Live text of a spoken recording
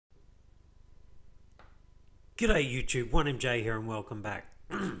G'day YouTube, 1MJ here and welcome back.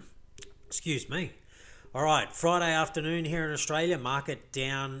 Excuse me. Alright, Friday afternoon here in Australia, market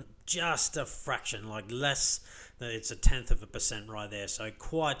down just a fraction, like less, it's a tenth of a percent right there, so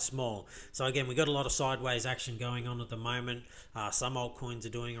quite small. So again, we got a lot of sideways action going on at the moment. Some altcoins are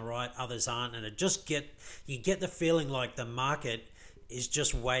doing alright, others aren't, and you get the feeling like the market is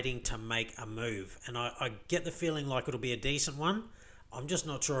just waiting to make a move. And I get the feeling like it'll be a decent one. I'm just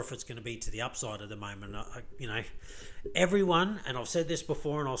not sure if it's going to be to the upside at the moment. Everyone, and I've said this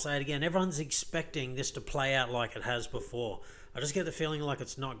before and I'll say it again, everyone's expecting this to play out like it has before. I just get the feeling like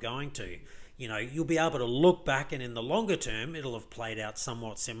it's not going to. You'll be able to look back and in the longer term, it'll have played out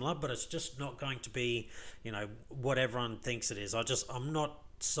somewhat similar, but it's just not going to be, what everyone thinks it is. I'm not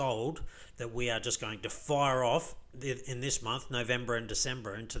sold that we are just going to fire off in this month, November and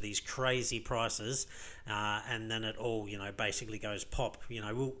December, into these crazy prices, and then it all basically goes pop.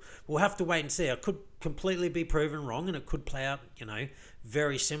 We'll have to wait and see. I could completely be proven wrong and it could play out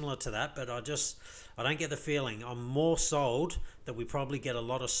very similar to that, but I don't get the feeling. I'm more sold that we probably get a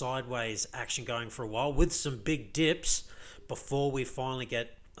lot of sideways action going for a while with some big dips before we finally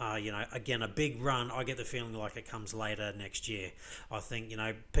get again, a big run. I get the feeling like it comes later next year. I think,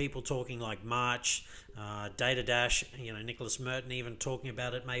 people talking like March, Data Dash, Nicholas Merton even talking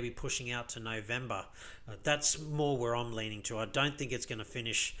about it maybe pushing out to November. That's more where I'm leaning to. I don't think it's going to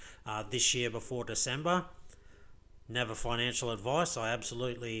finish this year before December. Never financial advice. I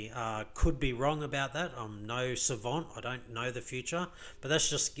absolutely could be wrong about that. I'm no savant. I don't know the future, but that's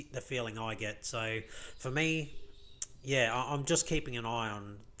just the feeling I get. So for me, yeah, I'm just keeping an eye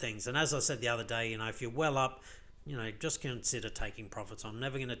on things. And as I said the other day, if you're well up, just consider taking profits. I'm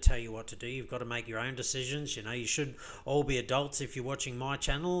never going to tell you what to do. You've got to make your own decisions. You should all be adults if you're watching my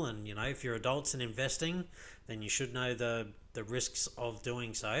channel. And, if you're adults in investing, then you should know the risks of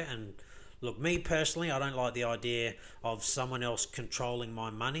doing so. And look, me personally, I don't like the idea of someone else controlling my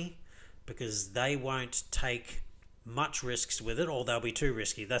money because they won't take much risks with it, or they'll be too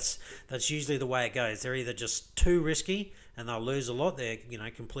risky. That's usually the way it goes. They're either just too risky and they'll lose a lot, they're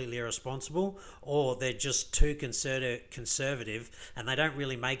completely irresponsible, or they're just too conservative and they don't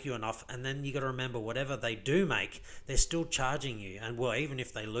really make you enough. And then you got to remember, whatever they do make, they're still charging you, and well, even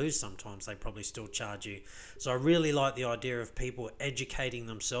if they lose sometimes, they probably still charge you. So I really like the idea of people educating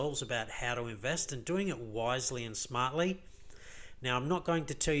themselves about how to invest and doing it wisely and smartly. Now, I'm not going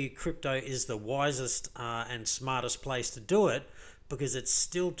to tell you crypto is the wisest and smartest place to do it because it's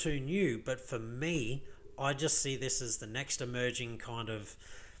still too new. But for me, I just see this as the next emerging kind of,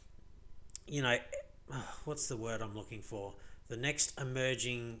 what's the word I'm looking for? The next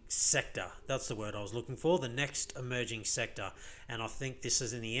emerging sector. That's the word I was looking for, the next emerging sector. And I think this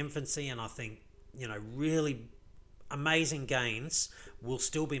is in the infancy, and I think, really amazing gains will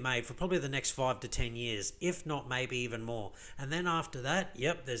still be made for probably the next 5 to 10 years, if not maybe even more. And then after that,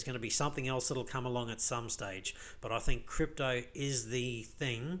 yep, there's going to be something else that'll come along at some stage. But I think crypto is the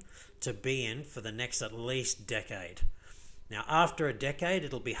thing to be in for the next at least decade. Now, after a decade,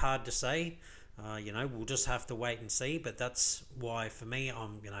 it'll be hard to say. We'll just have to wait and see. But that's why, for me,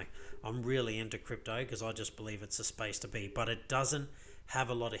 I'm really into crypto because I just believe it's a space to be. But it doesn't have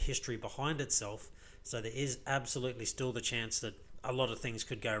a lot of history behind itself. So there is absolutely still the chance that a lot of things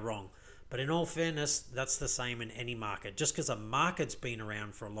could go wrong. But in all fairness, that's the same in any market. Just because a market's been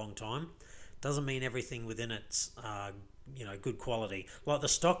around for a long time doesn't mean everything within it's good quality. Like the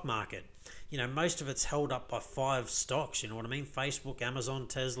stock market, most of it's held up by 5 stocks, you know what I mean? Facebook, Amazon,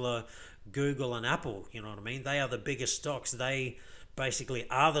 Tesla, Google and Apple, you know what I mean? They are the biggest stocks. They basically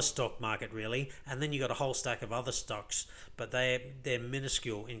are the stock market, really, and then you got a whole stack of other stocks, but they're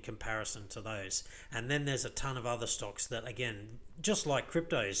minuscule in comparison to those. And then there's a ton of other stocks that, again, just like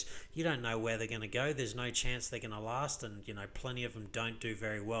cryptos, you don't know where they're going to go. There's no chance they're going to last, and plenty of them don't do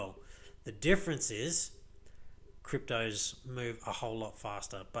very well. The difference is cryptos move a whole lot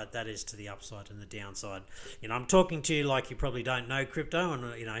faster, but that is to the upside and the downside. I'm talking to you like you probably don't know crypto,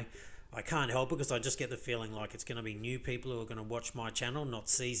 and I can't help it because I just get the feeling like it's going to be new people who are going to watch my channel, not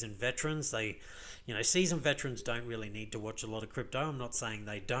seasoned veterans. Seasoned veterans don't really need to watch a lot of crypto. I'm not saying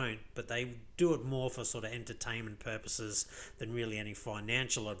they don't, but they do it more for sort of entertainment purposes than really any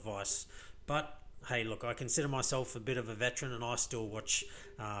financial advice. But hey, look, I consider myself a bit of a veteran and I still watch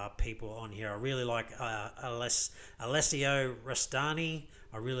people on here. I really like Alessio Rastani.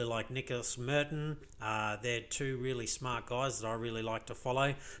 I really like Nicholas Merton. They're two really smart guys that I really like to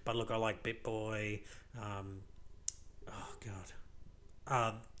follow. But look, I like BitBoy.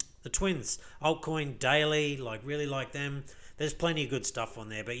 The twins, Altcoin Daily, really like them. there's plenty of good stuff on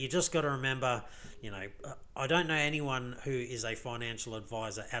there, but you just got to remember, I don't know anyone who is a financial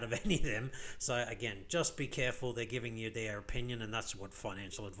advisor out of any of them. So again, just be careful. They're giving you their opinion, and that's what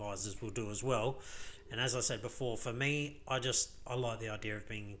financial advisors will do as well. And as I said before, for me, I like the idea of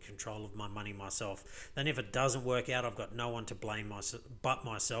being in control of my money myself. Then if it doesn't work out, I've got no one to blame but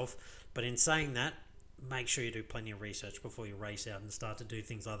myself. But in saying that, make sure you do plenty of research before you race out and start to do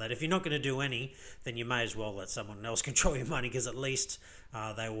things like that. If you're not going to do any, then you may as well let someone else control your money, because at least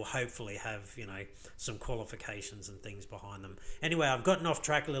they will hopefully have, some qualifications and things behind them. Anyway, I've gotten off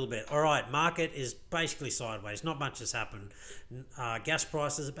track a little bit. All right, market is basically sideways. Not much has happened. Gas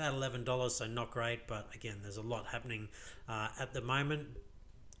price is about $11, so not great. But again, there's a lot happening at the moment.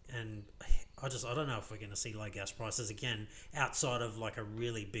 And I don't know if we're going to see low gas prices again outside of like a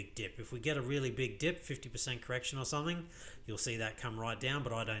really big dip. If we get a really big dip, 50% correction or something, you'll see that come right down.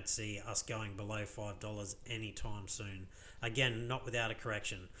 But I don't see us going below $5 anytime soon. Again, not without a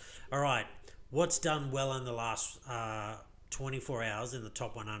correction. All right, what's done well in the last 24 hours in the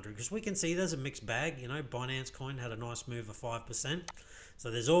top 100? Because we can see there's a mixed bag. Binance coin had a nice move of 5%. So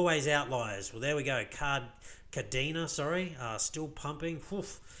there's always outliers. Well, there we go. Cardina, still pumping.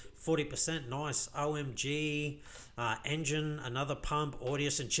 40%, nice. OMG, Enjin, another pump.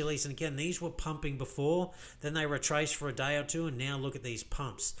 Audius and Chili's, and again, these were pumping before. Then they retraced for a day or two, and now look at these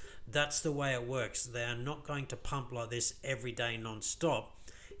pumps. That's the way it works. They are not going to pump like this every day non-stop.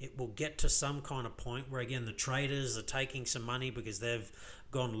 It will get to some kind of point where, again, the traders are taking some money because they've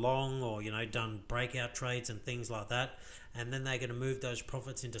gone long or, done breakout trades and things like that. And then they're going to move those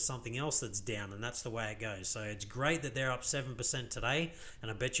profits into something else that's down, and that's the way it goes. So it's great that they're up 7% today,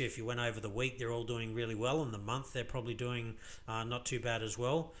 and I bet you if you went over the week, they're all doing really well. In the month, they're probably doing not too bad as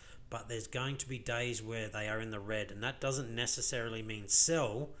well. But there's going to be days where they are in the red, and that doesn't necessarily mean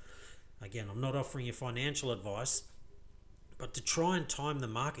sell. Again, I'm not offering you financial advice, but to try and time the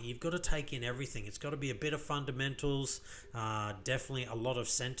market, you've got to take in everything. It's got to be a bit of fundamentals, definitely a lot of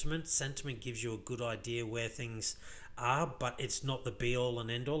sentiment. Sentiment gives you a good idea where things are, but it's not the be-all and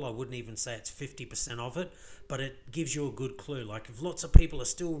end-all. I wouldn't even say it's 50% of it, but it gives you a good clue. Like if lots of people are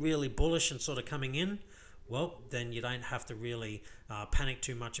still really bullish and sort of coming in, well, then you don't have to really panic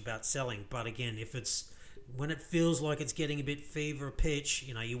too much about selling. But again, when it feels like it's getting a bit fever pitch,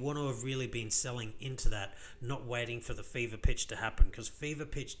 you want to have really been selling into that, not waiting for the fever pitch to happen, because fever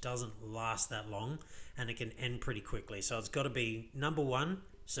pitch doesn't last that long and it can end pretty quickly. So it's got to be, number one,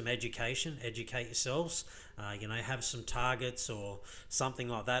 some education, educate yourselves, have some targets or something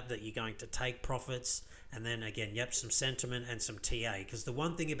like that you're going to take profits. And then again, some sentiment and some TA, because the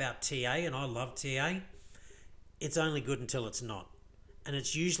one thing about TA, and I love TA, it's only good until it's not. And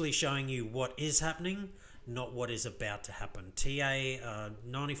it's usually showing you what is happening, not what is about to happen. TA,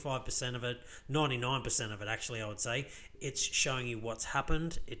 95% of it, 99% of it actually, I would say, it's showing you what's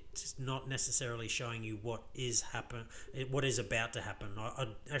happened. It's not necessarily showing you what is about to happen. I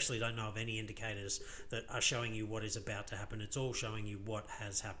actually don't know of any indicators that are showing you what is about to happen. It's all showing you what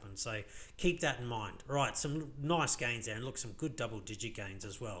has happened. So keep that in mind. Right, some nice gains there, and look, some good double-digit gains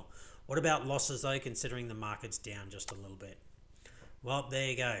as well. What about losses though, considering the market's down just a little bit? Well, there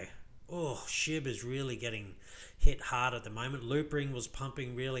you go. Oh, SHIB is really getting hit hard at the moment. Loopring was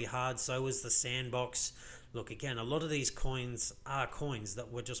pumping really hard. So was the Sandbox. Look, again, a lot of these coins are coins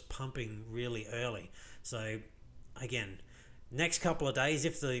that were just pumping really early. So, again, next couple of days,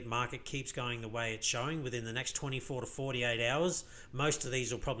 if the market keeps going the way it's showing, within the next 24 to 48 hours, most of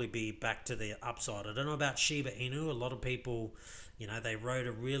these will probably be back to the upside. I don't know about Shiba Inu. A lot of people, they rode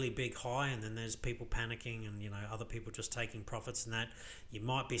a really big high, and then there's people panicking and, other people just taking profits and that. You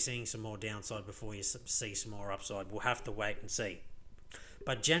might be seeing some more downside before you see some more upside. We'll have to wait and see.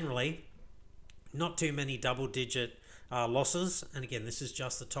 But generally, not too many double-digit losses. And again, this is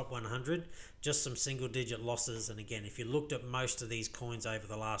just the top 100, just some single-digit losses. And again, if you looked at most of these coins over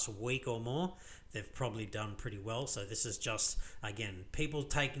the last week or more, they've probably done pretty well. So this is just, again, people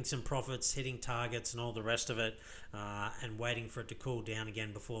taking some profits, hitting targets and all the rest of it, and waiting for it to cool down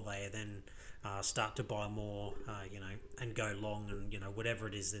again before they then start to buy more, and go long and, whatever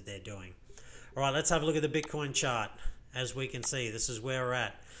it is that they're doing. All right, let's have a look at the Bitcoin chart. As we can see, this is where we're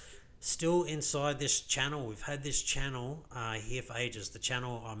at. Still inside this channel. We've had this channel here for ages. The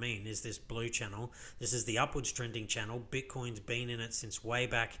channel is this blue channel. This is the upwards trending channel. Bitcoin's been in it since way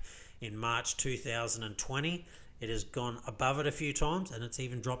back in March 2020. It has gone above it a few times, and it's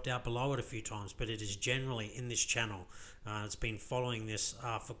even dropped out below it a few times, but it is generally in this channel. It's been following this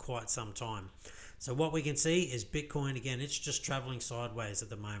for quite some time. So what we can see is Bitcoin, again, it's just traveling sideways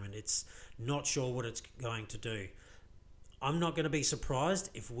at the moment. It's not sure what it's going to do. I'm not going to be surprised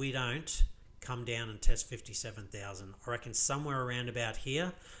if we don't come down and test 57,000. I reckon somewhere around about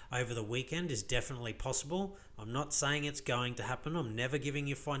here over the weekend is definitely possible. I'm not saying it's going to happen. I'm never giving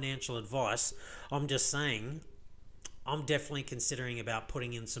you financial advice. I'm just saying I'm definitely considering about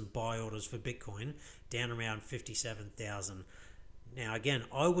putting in some buy orders for Bitcoin down around 57,000. Now, again,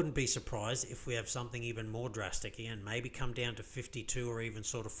 I wouldn't be surprised if we have something even more drastic. Again, maybe come down to 52 or even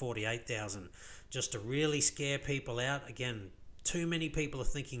sort of 48,000 just to really scare people out. Again, too many people are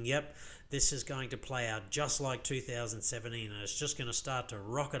thinking, yep, this is going to play out just like 2017 and it's just going to start to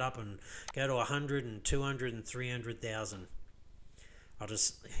rocket up and go to 100 and 200 and 300,000.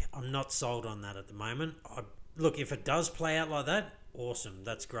 I'm not sold on that at the moment. Look, if it does play out like that, awesome,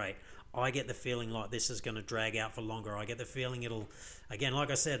 that's great. I get the feeling like this is going to drag out for longer. I get the feeling it'll, again, like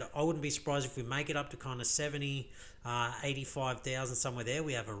I said, I wouldn't be surprised if we make it up to kind of 70, 85,000, somewhere there.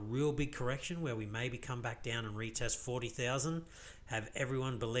 We have a real big correction where we maybe come back down and retest 40,000, have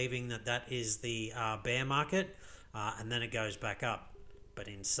everyone believing that that is the bear market, and then it goes back up. But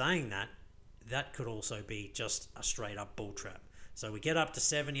in saying that, that could also be just a straight up bull trap. So we get up to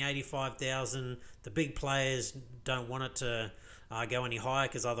 70, 85,000. The big players don't want it to go any higher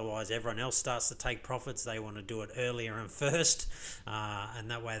because otherwise everyone else starts to take profits. They want to do it earlier and first,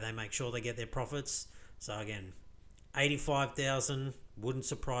 and that way they make sure they get their profits. So again, 85,000 wouldn't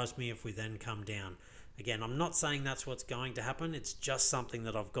surprise me if we then come down. Again, I'm not saying that's what's going to happen. It's just something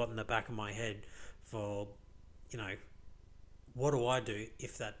that I've got in the back of my head for, what do I do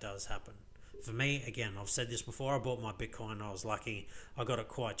if that does happen? For me, again, I've said this before, I bought my Bitcoin, I was lucky, I got it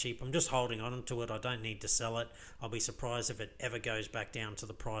quite cheap. I'm just holding on to it, I don't need to sell it. I'll be surprised if it ever goes back down to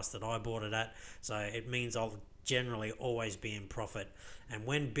the price that I bought it at. So it means I'll generally always be in profit. And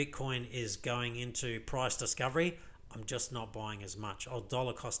when Bitcoin is going into price discovery, I'm just not buying as much. I'll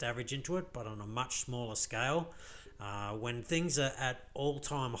dollar cost average into it, but on a much smaller scale. When things are at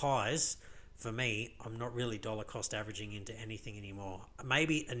all-time highs, for me, I'm not really dollar cost averaging into anything anymore.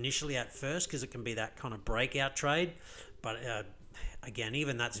 Maybe initially at first because it can be that kind of breakout trade. But again,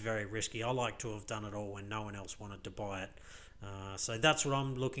 even that's very risky. I like to have done it all when no one else wanted to buy it. So that's what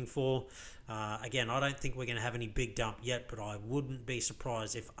I'm looking for. Again, I don't think we're going to have any big dump yet, but I wouldn't be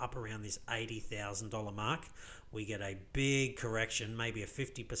surprised if up around this $80,000 mark, we get a big correction, maybe a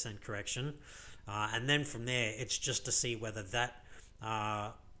 50% correction. And then from there, it's just to see whether that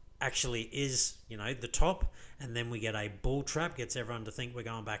actually is, the top, and then we get a bull trap, gets everyone to think we're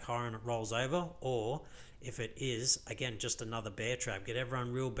going back higher and it rolls over, or if it is, again, just another bear trap, get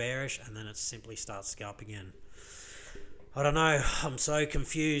everyone real bearish, and then it simply starts to go up again. I don't know, I'm so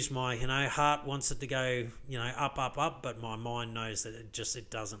confused. My, heart wants it to go, up, up, up, but my mind knows that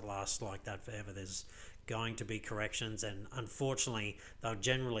it doesn't last like that forever. There's going to be corrections, and unfortunately they'll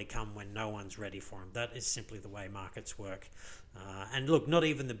generally come when no one's ready for them. That is simply the way markets work. And look, not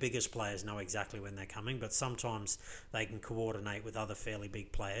even the biggest players know exactly when they're coming, but sometimes they can coordinate with other fairly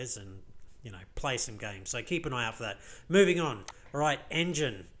big players and play some games. So keep an eye out for that. Moving on. All right,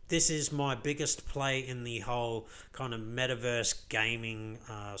 Enjin. This is my biggest play in the whole kind of metaverse gaming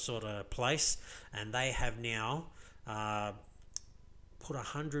sort of place, and they have now put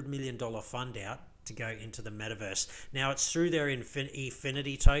 $100 million fund out to go into the metaverse. Now it's through their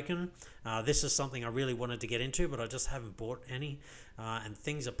Infinity token. This is something I really wanted to get into, but I just haven't bought any. And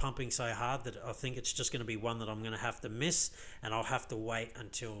things are pumping so hard that I think it's just going to be one that I'm going to have to miss, and I'll have to wait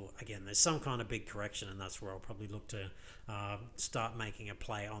until, again, there's some kind of big correction, and that's where I'll probably look to start making a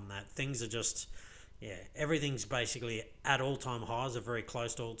play on that. Things are just, everything's basically at all-time highs, or very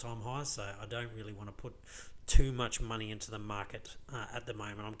close to all-time highs, so I don't really want to put too much money into the market at the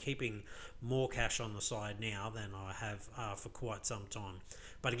moment. I'm keeping more cash on the side now than I have for quite some time.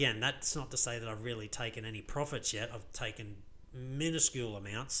 But again, that's not to say that I've really taken any profits yet. I've taken minuscule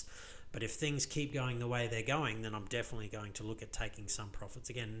amounts, but if things keep going the way they're going, then I'm definitely going to look at taking some profits.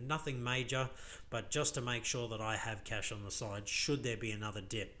 Again, nothing major, but just to make sure that I have cash on the side should there be another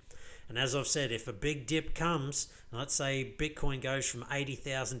dip. And as I've said, if a big dip comes, let's say Bitcoin goes from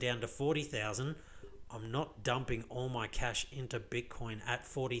 80,000 down to 40,000, I'm not dumping all my cash into Bitcoin at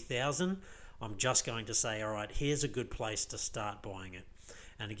 40,000. I'm just going to say, all right, here's a good place to start buying it.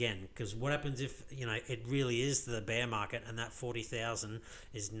 And again, because what happens if, it really is the bear market and that 40,000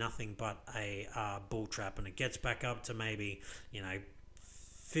 is nothing but a bull trap, and it gets back up to maybe,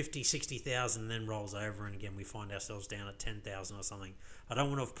 50, 60,000, then rolls over, and again, we find ourselves down at 10,000 or something. I don't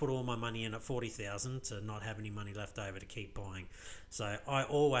want to have put all my money in at 40,000 to not have any money left over to keep buying. So I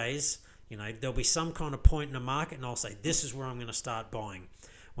always, there'll be some kind of point in the market, and I'll say, this is where I'm going to start buying.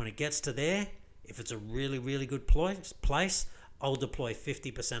 When it gets to there, if it's a really, really good place, I'll deploy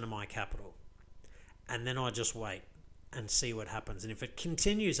 50% of my capital. And then I just wait. and see what happens. And if it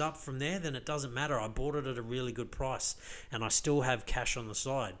continues up from there, then it doesn't matter. I bought it at a really good price and I still have cash on the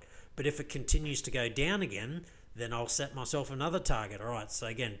side. But if it continues to go down again, then I'll set myself another target. All right, so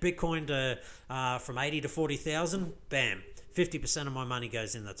again, Bitcoin to from 80 to 40,000, bam, 50% of my money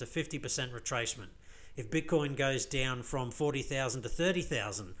goes in. That's a 50% retracement. If Bitcoin goes down from 40,000 to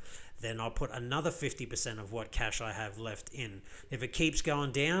 30,000, then I'll put another 50% of what cash I have left in. If it keeps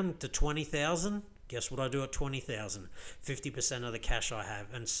going down to 20,000, guess what I do at 20,000? 50% of the cash I have,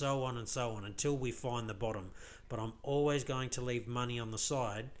 and so on until we find the bottom. But I'm always going to leave money on the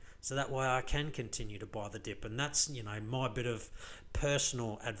side so that way I can continue to buy the dip. And that's, my bit of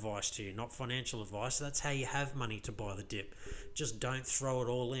personal advice to you, not financial advice. That's how you have money to buy the dip. Just don't throw it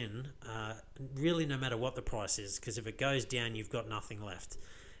all in, really, no matter what the price is, because if it goes down, you've got nothing left.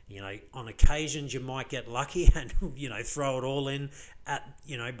 On occasions you might get lucky and, throw it all in at,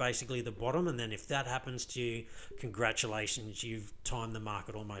 basically the bottom. And then if that happens to you, congratulations, you've timed the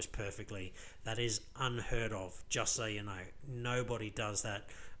market almost perfectly. That is unheard of, just so you know. Nobody does that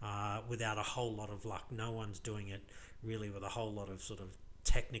without a whole lot of luck. No one's doing it really with a whole lot of sort of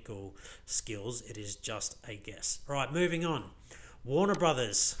technical skills. It is just a guess. All right, moving on. Warner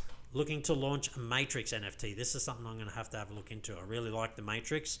Brothers looking to launch a Matrix NFT. This is something I'm going to have a look into. I really like the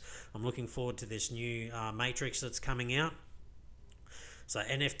Matrix. I'm looking forward to this new Matrix that's coming out. So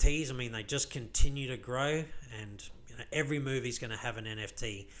NFTs, they just continue to grow, and every movie's going to have an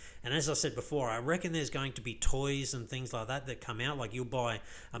NFT. And as I said before, I reckon there's going to be toys and things like that come out. Like you'll buy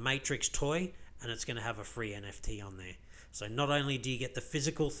a Matrix toy and it's going to have a free NFT on there. So not only do you get the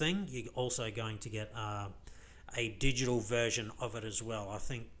physical thing, you're also going to get a digital version of it as well. I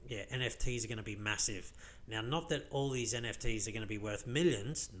think, NFTs are going to be massive. Now, not that all these NFTs are going to be worth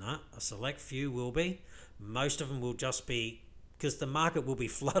millions. No, a select few will be. Most of them will just be, because the market will be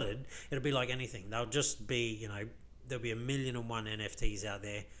flooded. It'll be like anything. They'll just be, there'll be 1,000,001 NFTs out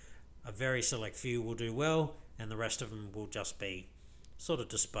there. A very select few will do well, and the rest of them will just be sort of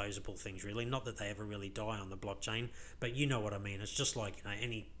disposable things, really. Not that they ever really die on the blockchain, but you know what I mean. It's just like,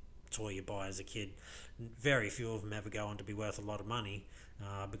 any toy you buy as a kid. Very few of them ever go on to be worth a lot of money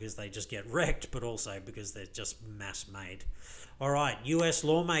because they just get wrecked, but also because they're just mass made. All right, US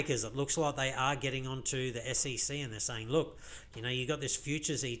lawmakers, it looks like they are getting onto the SEC and they're saying, look, you got this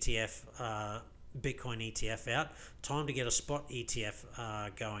futures ETF, Bitcoin ETF out. Time to get a spot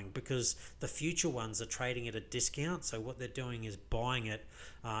ETF going, because the future ones are trading at a discount. So what they're doing is buying it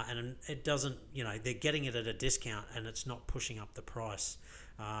and it doesn't, they're getting it at a discount and it's not pushing up the price.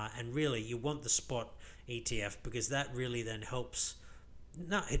 And really, you want the spot ETF because that really then helps.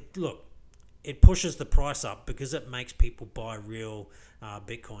 It pushes the price up because it makes people buy real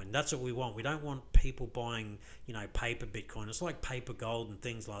Bitcoin. That's what we want. We don't want people buying, paper Bitcoin. It's like paper gold and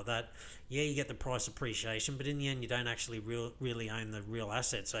things like that. Yeah, you get the price appreciation, but in the end, you don't actually really own the real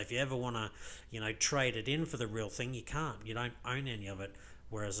asset. So if you ever want to, trade it in for the real thing, you can't. You don't own any of it.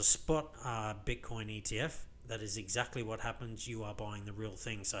 Whereas a spot Bitcoin ETF, that is exactly what happens. You are buying the real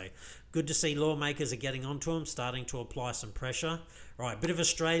thing. So good to see lawmakers are getting onto them, starting to apply some pressure. Right, bit of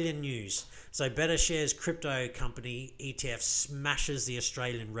Australian news. So BetterShares crypto company ETF smashes the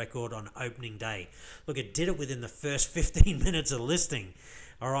Australian record on opening day. Look, it did it within the first 15 minutes of listing.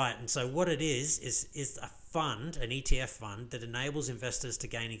 All right, and so what it is a fund, an ETF fund, that enables investors to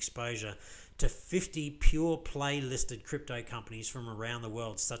gain exposure to 50 pure play listed crypto companies from around the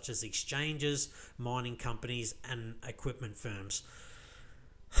world, such as exchanges, mining companies, and equipment firms.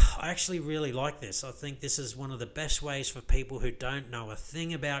 I actually really like this. I think this is one of the best ways for people who don't know a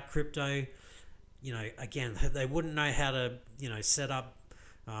thing about crypto. Again, they wouldn't know how to, set up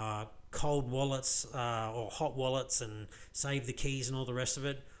cold wallets or hot wallets and save the keys and all the rest of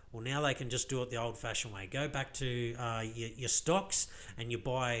it. Well, now they can just do it the old-fashioned way. Go back to your stocks and you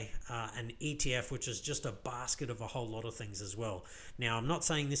buy an ETF, which is just a basket of a whole lot of things as well. Now, I'm not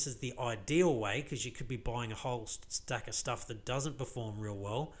saying this is the ideal way, because you could be buying a whole stack of stuff that doesn't perform real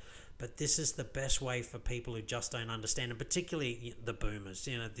well, but this is the best way for people who just don't understand, and particularly the boomers,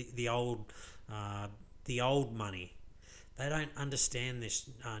 the old money. They don't understand this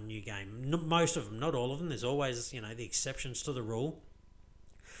new game. Most of them, not all of them. There's always, the exceptions to the rule.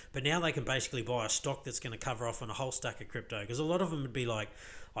 But now they can basically buy a stock that's going to cover off on a whole stack of crypto. Because a lot of them would be like,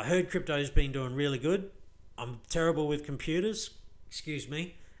 I heard crypto's been doing really good. I'm terrible with computers,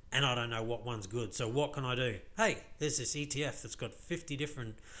 and I don't know what one's good. So what can I do? Hey, there's this ETF that's got 50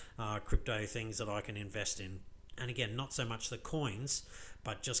 different crypto things that I can invest in. And again, not so much the coins,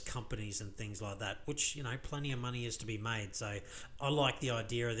 but just companies and things like that, which, plenty of money is to be made. So I like the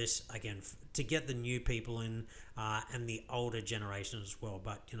idea of this, again, to get the new people in and the older generation as well.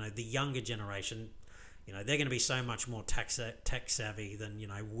 But, the younger generation, they're going to be so much more tech savvy than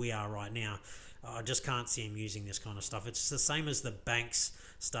we are right now. I just can't see them using this kind of stuff. It's the same as the banks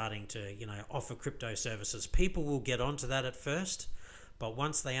starting to offer crypto services. People will get onto that at first, but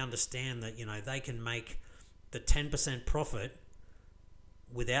once they understand that they can make the 10% profit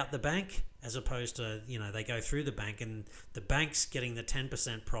without the bank, as opposed to they go through the bank and the bank's getting the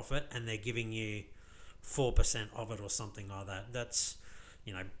 10% profit and they're giving you 4% of it or something like that. That's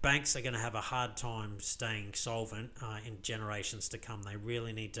banks are going to have a hard time staying solvent in generations to come. They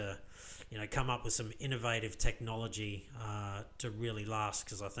really need to come up with some innovative technology to really last,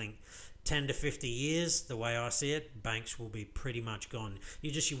 because I think 10 to 50 years, the way I see it, banks will be pretty much gone.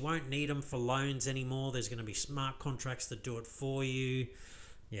 You won't need them for loans anymore. There's going to be smart contracts that do it for you.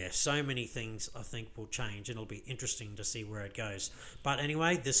 Yeah, so many things I think will change, and it'll be interesting to see where it goes. But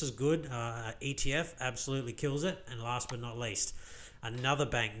anyway, this is good. ETF absolutely kills it. And last but not least, another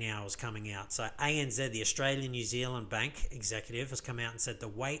bank now is coming out. So ANZ, the Australian New Zealand Bank executive, has come out and said the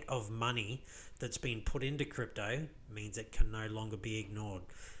weight of money that's been put into crypto means it can no longer be ignored.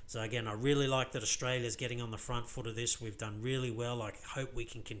 So again, I really like that Australia's getting on the front foot of this. We've done really well. I hope we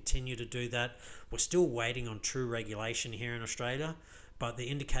can continue to do that. We're still waiting on true regulation here in Australia, but the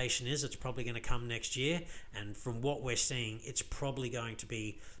indication is it's probably going to come next year. And from what we're seeing, it's probably going to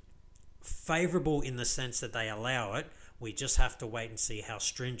be favourable in the sense that they allow it. We just have to wait and see how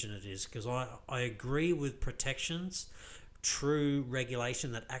stringent it is, because I agree with protections, true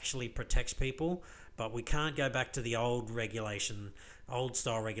regulation that actually protects people, but we can't go back to the old regulation, old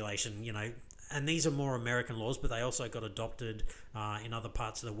style regulation, and these are more American laws, but they also got adopted in other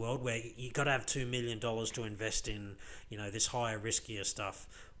parts of the world, where you got to have $2 million to invest in, this higher, riskier stuff.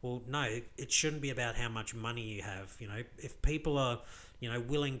 Well, no, it shouldn't be about how much money you have. If people are,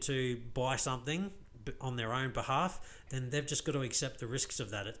 willing to buy something on their own behalf, then they've just got to accept the risks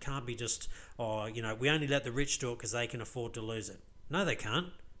of that. It can't be just, we only let the rich do it because they can afford to lose it. No, they can't.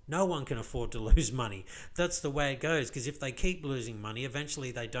 No one can afford to lose money. That's the way it goes, because if they keep losing money,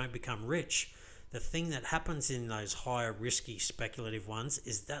 eventually they don't become rich. The thing that happens in those higher risky speculative ones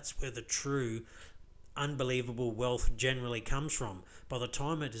is that's where the true unbelievable wealth generally comes from. By the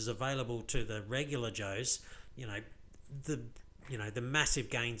time it is available to the regular Joes, the massive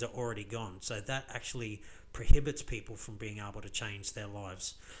gains are already gone. So that actually prohibits people from being able to change their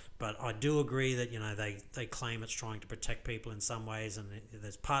lives. But I do agree that they claim it's trying to protect people in some ways, and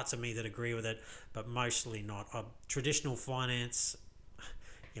there's parts of me that agree with it, but mostly not. Traditional finance,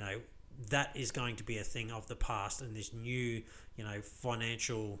 that is going to be a thing of the past, and this new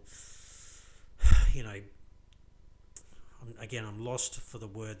financial I'm lost for the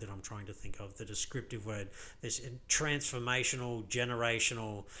word that I'm trying to think of, the descriptive word, this transformational,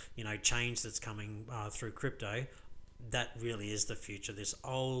 generational, change that's coming through crypto. That really is the future. This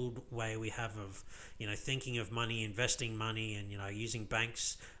old way we have of, thinking of money, investing money, and, using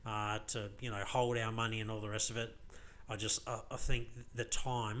banks to, hold our money and all the rest of it. I think the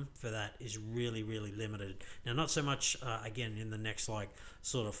time for that is really, really limited. Now, not so much, again, in the next,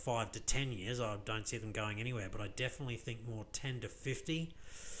 sort of 5 to 10 years. I don't see them going anywhere, but I definitely think more 10 to 50.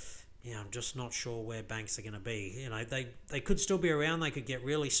 Yeah, I'm just not sure where banks are going to be. They could still be around. They could get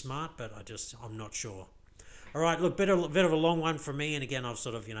really smart, but I'm not sure. All right, look, bit of a long one for me. And again, I've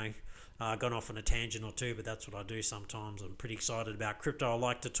sort of, gone off on a tangent or two, but that's what I do sometimes. I'm pretty excited about crypto. I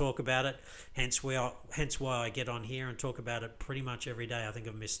like to talk about it, hence why I get on here and talk about it pretty much every day. I think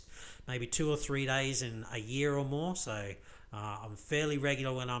I've missed maybe 2 or 3 days in a year or more, so I'm fairly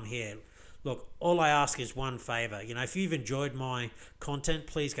regular when I'm here. Look, all I ask is one favor. If you've enjoyed my content,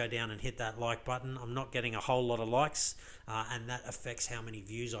 please go down and hit that like button. I'm not getting a whole lot of likes, and that affects how many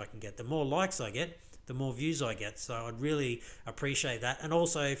views I can get. The more likes I get, the more views I get. So I'd really appreciate that. And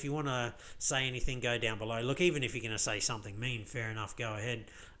also, if you want to say anything, go down below. Look, even if you're going to say something mean, fair enough, go ahead.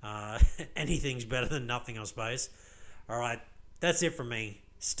 Anything's better than nothing, I suppose. All right, that's it from me.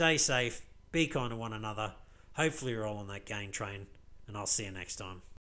 Stay safe. Be kind to one another. Hopefully you're all on that gain train, and I'll see you next time.